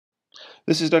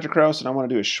This is Dr. Kraus, and I want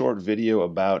to do a short video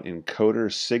about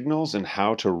encoder signals and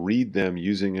how to read them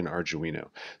using an Arduino.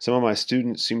 Some of my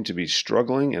students seem to be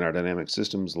struggling in our dynamic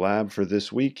systems lab for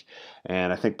this week,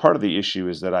 and I think part of the issue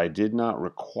is that I did not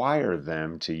require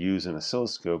them to use an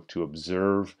oscilloscope to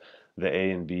observe the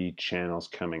A and B channels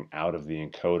coming out of the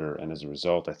encoder, and as a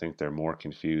result, I think they're more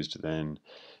confused than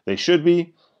they should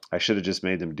be. I should have just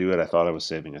made them do it. I thought I was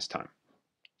saving us time.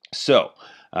 So,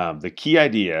 the key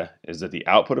idea is that the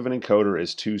output of an encoder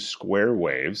is two square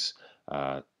waves,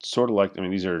 sort of like,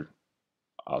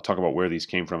 I'll talk about where these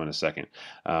came from in a second,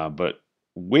 but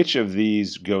which of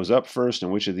these goes up first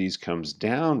and which of these comes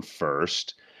down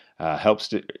first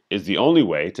is the only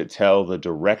way to tell the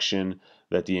direction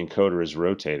that the encoder is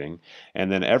rotating.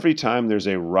 And then every time there's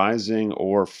a rising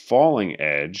or falling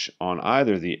edge on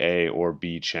either the A or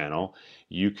B channel,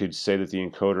 you could say that the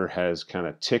encoder has kind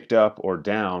of ticked up or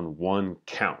down one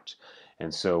count.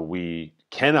 And so we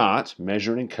cannot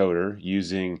measure an encoder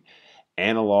using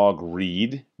analog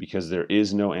read because there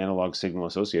is no analog signal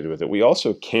associated with it. We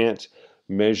also can't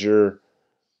measure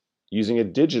using a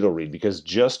digital read because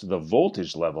just the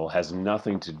voltage level has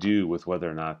nothing to do with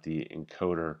whether or not the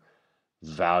encoder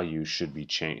value should be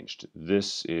changed.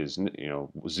 This is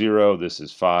 0, this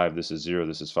is 5, this is 0,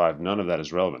 this is 5. None of that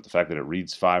is relevant. The fact that it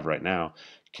reads 5 right now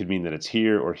could mean that it's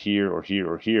here or here or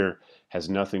here or here, has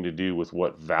nothing to do with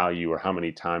what value or how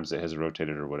many times it has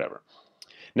rotated or whatever.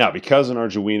 Now, because an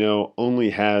Arduino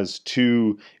only has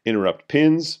 2 interrupt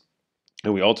pins,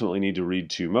 and we ultimately need to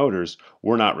read 2 motors,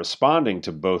 we're not responding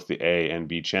to both the A and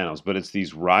B channels, but it's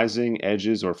these rising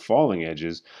edges or falling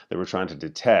edges that we're trying to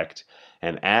detect.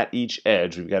 And at each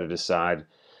edge, we've got to decide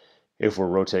if we're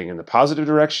rotating in the positive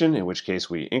direction, in which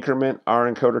case we increment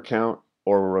our encoder count,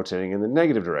 or we're rotating in the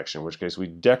negative direction, in which case we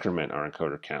decrement our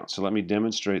encoder count. So let me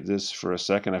demonstrate this for a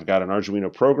second. I've got an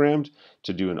Arduino programmed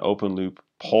to do an open loop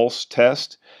pulse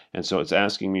test. And so it's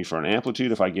asking me for an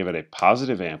amplitude. If I give it a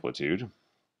positive amplitude,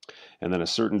 and then a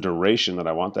certain duration that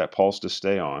I want that pulse to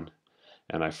stay on,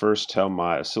 and I first tell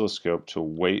my oscilloscope to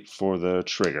wait for the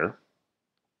trigger,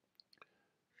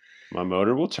 my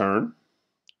motor will turn.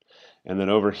 And then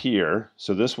over here,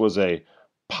 so this was a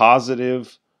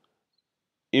positive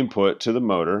input to the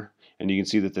motor, and you can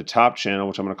see that the top channel,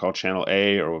 which I'm going to call channel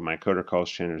A, or what my encoder calls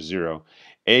channel 0,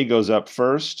 A goes up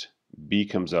first, B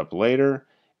comes up later,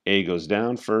 A goes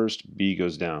down first, B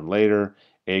goes down later,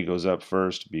 A goes up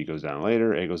first, B goes down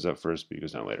later, A goes up first, B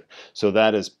goes down later. So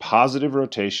that is positive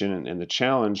rotation, and the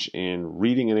challenge in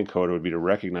reading an encoder would be to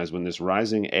recognize when this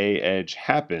rising A edge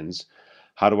happens,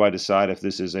 how do I decide if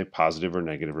this is a positive or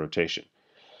negative rotation?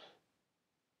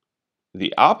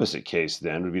 The opposite case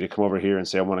then would be to come over here and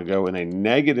say I want to go in a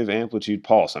negative amplitude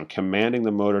pulse. I'm commanding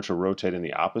the motor to rotate in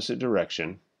the opposite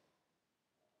direction.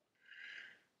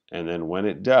 And then when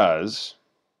it does,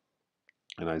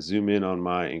 and I zoom in on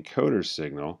my encoder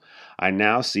signal, I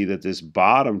now see that this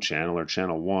bottom channel, or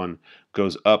channel 1,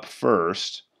 goes up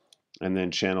first, and then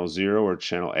channel 0, or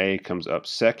channel A, comes up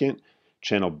second.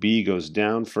 Channel B goes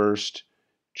down first.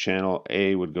 Channel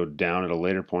A would go down at a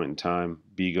later point in time.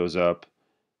 B goes up.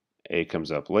 A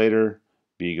comes up later,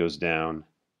 B goes down,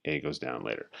 A goes down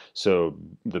later. So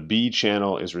the B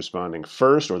channel is responding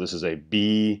first, or this is a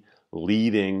B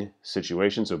leading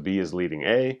situation. So B is leading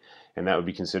A, and that would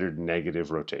be considered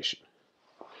negative rotation.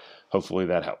 Hopefully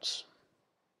that helps.